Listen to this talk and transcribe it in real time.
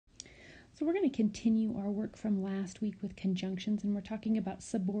So we're going to continue our work from last week with conjunctions, and we're talking about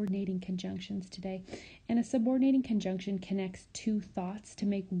subordinating conjunctions today. And a subordinating conjunction connects two thoughts to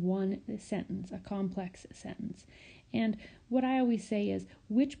make one sentence, a complex sentence. And what I always say is,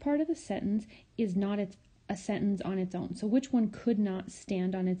 which part of the sentence is not a sentence on its own? So which one could not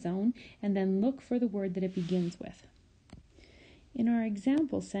stand on its own? And then look for the word that it begins with. In our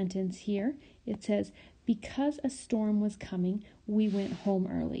example sentence here, it says, because a storm was coming, we went home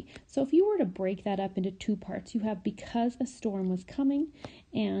early. So if you were to break that up into two parts, you have because a storm was coming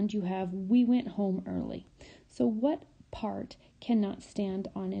and you have we went home early. So what part cannot stand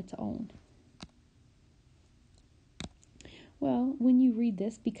on its own? Well, when you read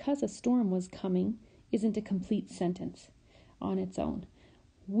this, because a storm was coming isn't a complete sentence on its own.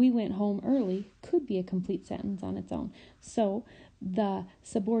 We went home early could be a complete sentence on its own. So the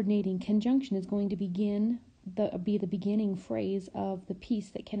subordinating conjunction is going to be the beginning phrase of the piece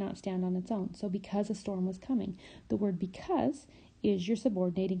that cannot stand on its own. So because a storm was coming, the word because is your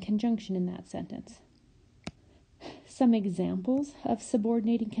subordinating conjunction in that sentence. Some examples of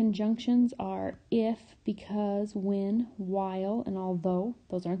subordinating conjunctions are if, because, when, while, and although.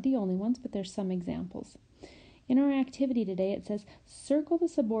 Those aren't the only ones, but there's some examples. In our activity today, it says, circle the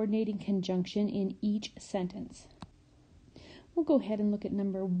subordinating conjunction in each sentence. We'll go ahead and look at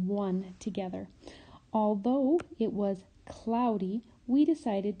number 1 together. Although it was cloudy, we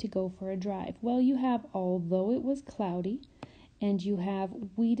decided to go for a drive. Well, you have although it was cloudy, and you have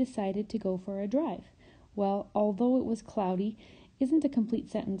we decided to go for a drive. Well, although it was cloudy isn't a complete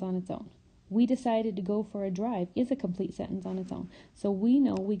sentence on its own. We decided to go for a drive is a complete sentence on its own. So we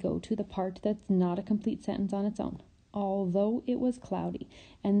know we go to the part that's not a complete sentence on its own. Although it was cloudy.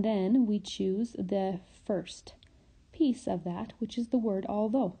 And then we choose the first piece of that, which is the word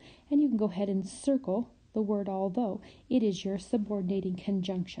although. And you can go ahead and circle the word although. It is your subordinating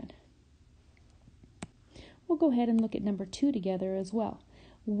conjunction. We'll go ahead and look at number 2 together as well.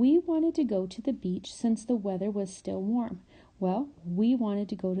 We wanted to go to the beach since the weather was still warm. Well, we wanted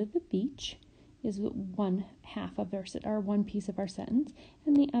to go to the beach is one piece of our sentence,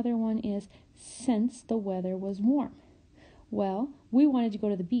 and the other one is since the weather was warm. Well, we wanted to go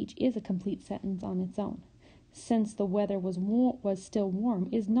to the beach is a complete sentence on its own. Since the weather was still warm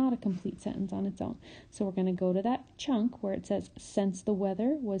is not a complete sentence on its own. So we're going to go to that chunk where it says since the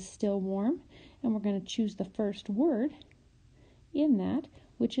weather was still warm, and we're going to choose the first word in that,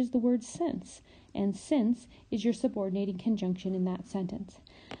 which is the word since. And since is your subordinating conjunction in that sentence.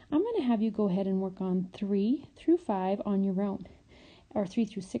 I'm going to have you go ahead and work on 3 through 5 on your own, or 3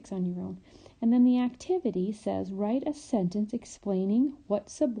 through 6 on your own. And then the activity says, write a sentence explaining what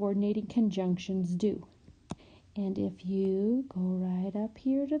subordinating conjunctions do. And if you go right up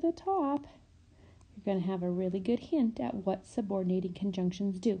here to the top, you're going to have a really good hint at what subordinating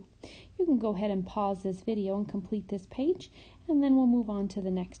conjunctions do. You can go ahead and pause this video and complete this page, and then we'll move on to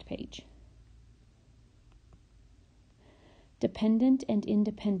the next page. Dependent and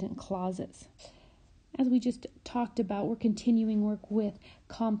independent clauses. As we just talked about, we're continuing work with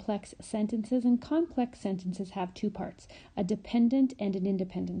complex sentences, and complex sentences have two parts, a dependent and an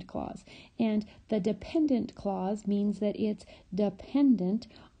independent clause. And the dependent clause means that it's dependent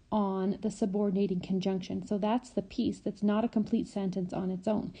on the subordinating conjunction. So that's the piece that's not a complete sentence on its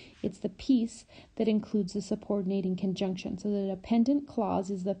own. It's the piece that includes the subordinating conjunction. So the dependent clause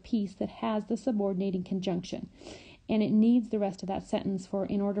is the piece that has the subordinating conjunction, and it needs the rest of that sentence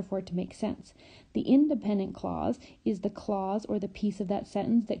in order for it to make sense. The independent clause is the clause or the piece of that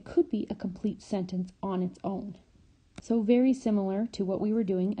sentence that could be a complete sentence on its own. So very similar to what we were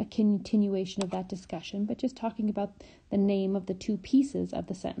doing, a continuation of that discussion, but just talking about the name of the two pieces of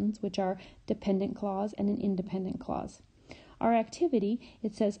the sentence, which are dependent clause and an independent clause. Our activity,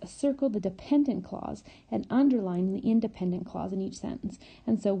 it says circle the dependent clause and underline the independent clause in each sentence.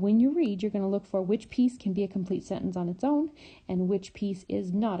 And so when you read, you're going to look for which piece can be a complete sentence on its own and which piece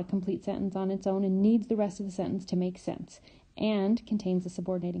is not a complete sentence on its own and needs the rest of the sentence to make sense and contains a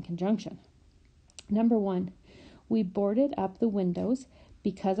subordinating conjunction. Number 1. We boarded up the windows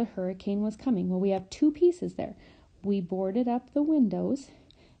because a hurricane was coming. Well, we have two pieces there. We boarded up the windows,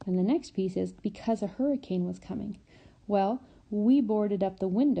 and the next piece is because a hurricane was coming. Well, we boarded up the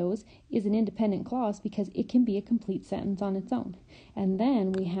windows is an independent clause because it can be a complete sentence on its own. And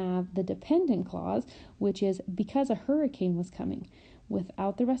then we have the dependent clause, which is because a hurricane was coming.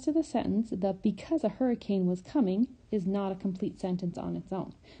 Without the rest of the sentence, the because a hurricane was coming is not a complete sentence on its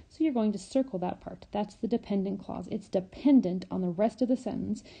own. So you're going to circle that part. That's the dependent clause. It's dependent on the rest of the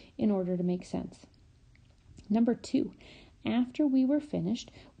sentence in order to make sense. Number 2, after we were finished,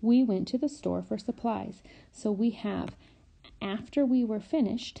 we went to the store for supplies. So we have after we were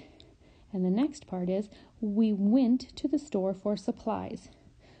finished, And the next part is, we went to the store for supplies.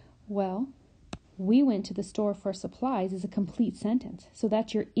 Well, we went to the store for supplies is a complete sentence. So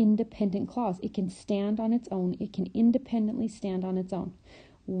that's your independent clause. It can stand on its own. It can independently stand on its own.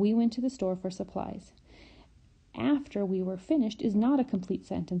 We went to the store for supplies. After we were finished is not a complete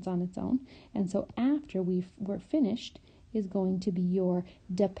sentence on its own. And so after we were finished is going to be your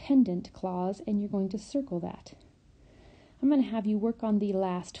dependent clause, and you're going to circle that. I'm going to have you work on the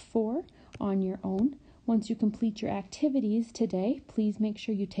last 4 on your own. Once you complete your activities today, please make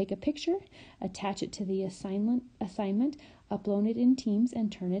sure you take a picture, attach it to the assignment, upload it in Teams,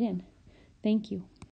 and turn it in. Thank you.